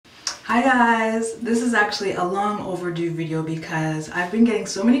Hi guys, this is actually a long overdue video because I've been getting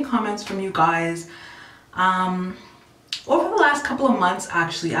so many comments from you guys over the last couple of months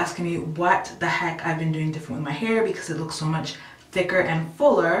actually asking me what the heck I've been doing different with my hair because it looks so much thicker and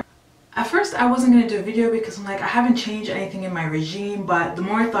fuller. At first I wasn't going to do a video because I'm like, I haven't changed anything in my regime, but the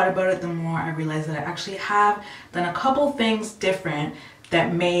more I thought about it, the more I realized that I actually have done a couple things different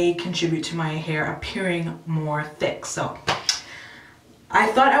that may contribute to my hair appearing more thick. So I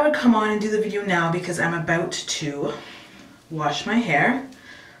thought I would come on and do the video now because I'm about to wash my hair.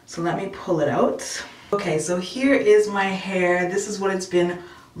 So let me pull it out. Okay, so here is my hair. This is what it's been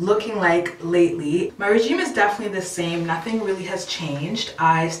looking like lately. My regime is definitely the same. Nothing really has changed.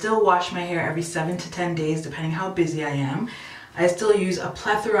 I still wash my hair every 7 to 10 days depending how busy I am. I still use a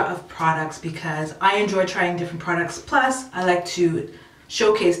plethora of products because I enjoy trying different products. Plus, I like to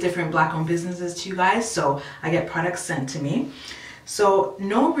showcase different Black-owned businesses to you guys, so I get products sent to me. So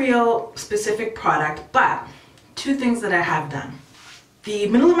no real specific product, but two things that I have done. The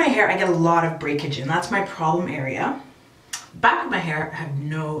middle of my hair, I get a lot of breakage in. That's my problem area. Back of my hair, I have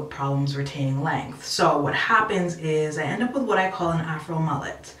no problems retaining length. So what happens is I end up with what I call an Afro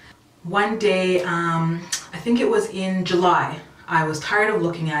mullet. One day, I think it was in July, I was tired of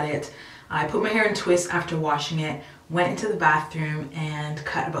looking at it. I put my hair in twists after washing it, went into the bathroom and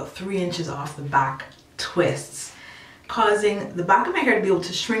cut about 3 inches off the back twists, causing the back of my hair to be able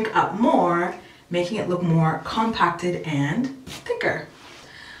to shrink up more, making it look more compacted and thicker.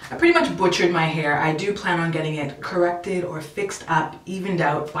 I pretty much butchered my hair. I do plan on getting it corrected or fixed up, evened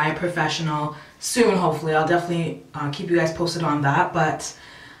out by a professional soon, hopefully. I'll definitely keep you guys posted on that. But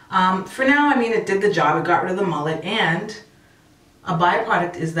for now, I mean, it did the job. It got rid of the mullet, and a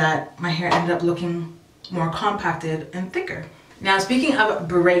byproduct is that my hair ended up looking more compacted and thicker. Now, speaking of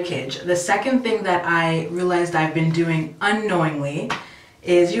breakage, the second thing that I realized I've been doing unknowingly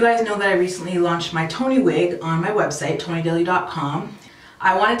is, you guys know that I recently launched my Toni wig on my website, ToniDaley.com.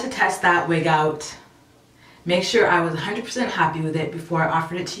 I wanted to test that wig out, make sure I was 100% happy with it before I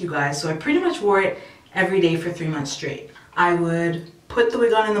offered it to you guys. So I pretty much wore it every day for 3 months straight. I would put the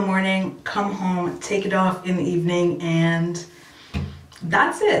wig on in the morning, come home, take it off in the evening, and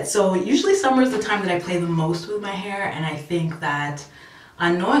that's it. So usually summer is the time that I play the most with my hair, and I think that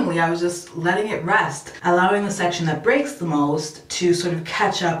unknowingly I was just letting it rest, allowing the section that breaks the most to sort of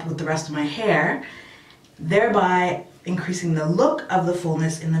catch up with the rest of my hair, thereby increasing the look of the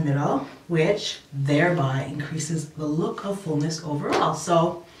fullness in the middle, which thereby increases the look of fullness overall.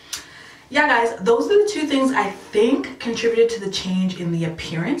 So yeah guys, those are the two things I think contributed to the change in the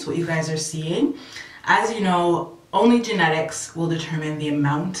appearance, what you guys are seeing. As you know, only genetics will determine the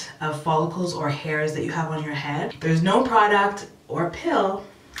amount of follicles or hairs that you have on your head. There's no product or pill,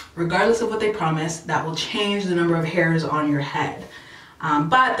 regardless of what they promise, that will change the number of hairs on your head.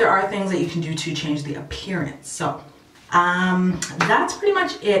 But there are things that you can do to change the appearance. So that's pretty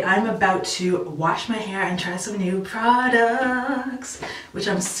much it. I'm about to wash my hair and try some new products, which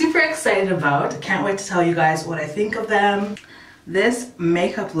I'm super excited about. Can't wait to tell you guys what I think of them. This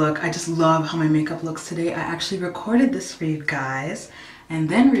makeup look, I just love how my makeup looks today. I actually recorded this for you guys and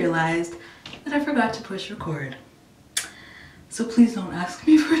then realized that I forgot to push record. So please don't ask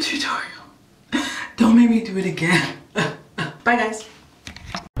me for a tutorial. Don't make me do it again. Bye guys.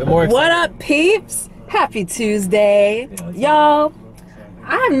 What up peeps? Happy Tuesday. Y'all,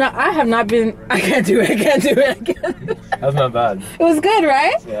 I have not been, I can't do it again. That's not bad. It was good,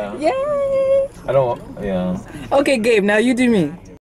 right? Yeah. Yay. I don't, yeah. Okay, Gabe, now you do me.